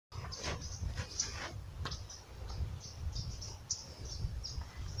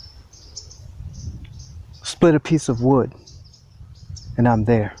split a piece of wood, and I'm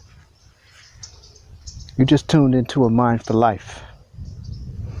there. You just tuned into A Mind for Life.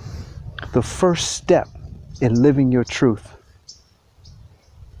 The first step in living your truth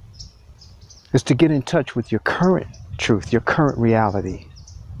is to get in touch with your current truth, your current reality,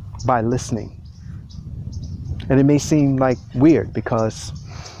 by listening. And it may seem like weird because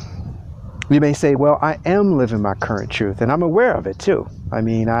you may say, well, I am living my current truth, and I'm aware of it too. I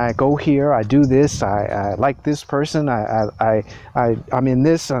mean, I go here, I do this, I like this person, I'm in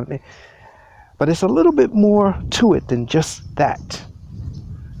this, but it's a little bit more to it than just that.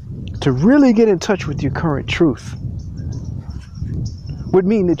 To really get in touch with your current truth would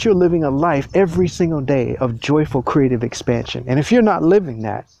mean that you're living a life every single day of joyful creative expansion. And if you're not living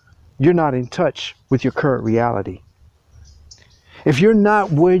that, you're not in touch with your current reality. If you're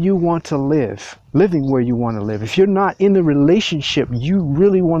not where you want to live, living where you want to live, if you're not in the relationship you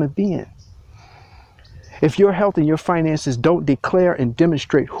really want to be in, if your health and your finances don't declare and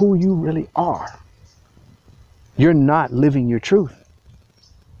demonstrate who you really are, you're not living your truth.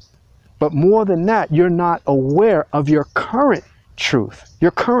 But more than that, you're not aware of your current truth,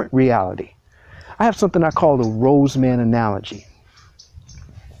 your current reality. I have something I call the rose man analogy.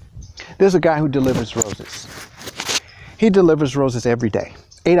 There's a guy who delivers roses. He delivers roses every day,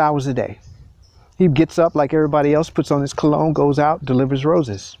 8 hours a day. He gets up like everybody else, puts on his cologne, goes out, delivers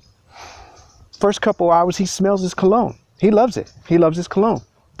roses. First couple hours, he smells his cologne. He loves it. He loves his cologne.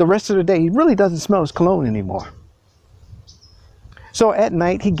 The rest of the day, he really doesn't smell his cologne anymore. So at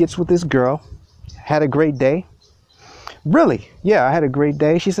night, he gets with this girl, had a great day. Really? Yeah, I had a great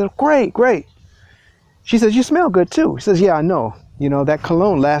day. She said, great, great. She says, you smell good too. He says, yeah, I know. You know, that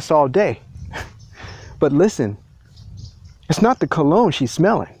cologne lasts all day. But listen, it's not the cologne she's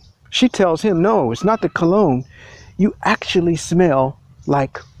smelling. She tells him, no, it's not the cologne. You actually smell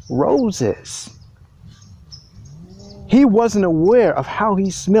like roses. He wasn't aware of how he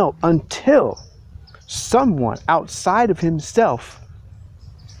smelled until someone outside of himself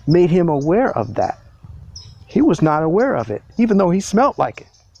made him aware of that. He was not aware of it, even though he smelled like it.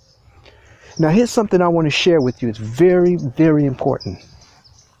 Now, here's something I want to share with you. It's very, very important.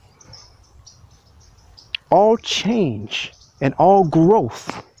 All change and all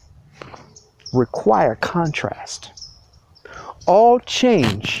growth require contrast. All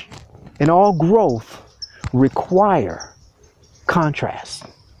change and all growth require contrast.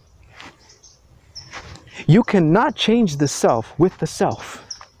 You cannot change the self with the self.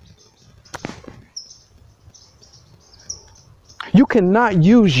 You cannot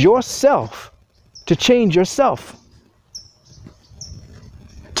use yourself to change yourself.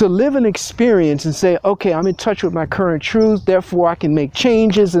 To live an experience and say, okay, I'm in touch with my current truth, therefore I can make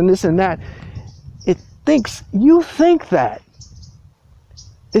changes and this and that. You think that.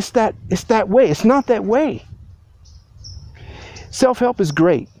 It's that way. It's not that way. Self-help is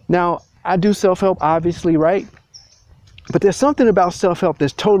great. Now, I do self-help, obviously, right? But there's something about self-help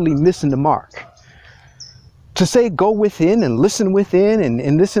that's totally missing the mark. To say go within and listen within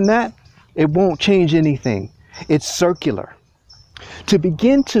and this and that, it won't change anything. It's circular. To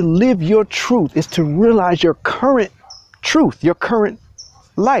begin to live your truth is to realize your current truth, your current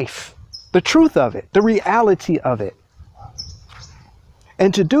life, the truth of it, the reality of it.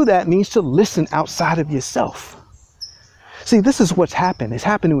 And to do that means to listen outside of yourself. See, this is what's happened. It's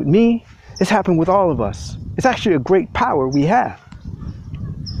happened with me. It's happened with all of us. It's actually a great power we have.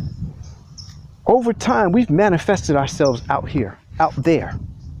 Over time, we've manifested ourselves out here, out there.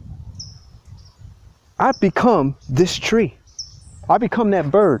 I've become this tree. I become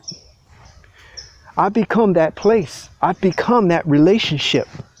that bird. I become that place. I've become that relationship.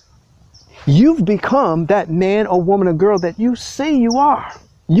 You've become that man or woman or girl that you say you are.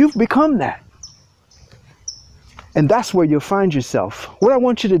 You've become that. And that's where you'll find yourself. What I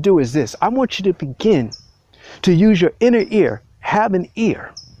want you to do is this. I want you to begin to use your inner ear, have an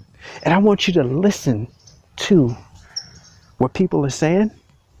ear. And I want you to listen to what people are saying.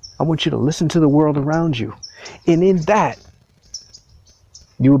 I want you to listen to the world around you. And in that,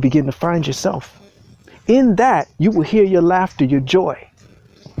 you will begin to find yourself. In that, you will hear your laughter, your joy,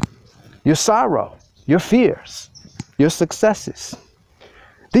 your sorrow, your fears, your successes.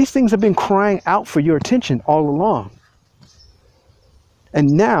 These things have been crying out for your attention all along. And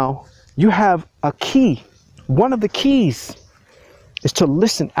now you have a key. One of the keys is to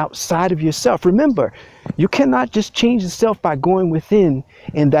listen outside of yourself. Remember, you cannot just change yourself by going within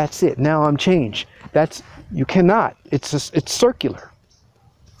and that's it. Now I'm changed. You cannot. It's circular.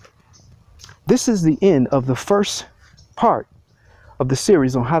 This is the end of the first part of the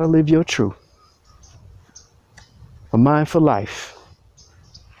series on how to live your truth. A Mind for Life.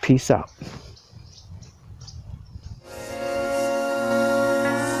 Peace out.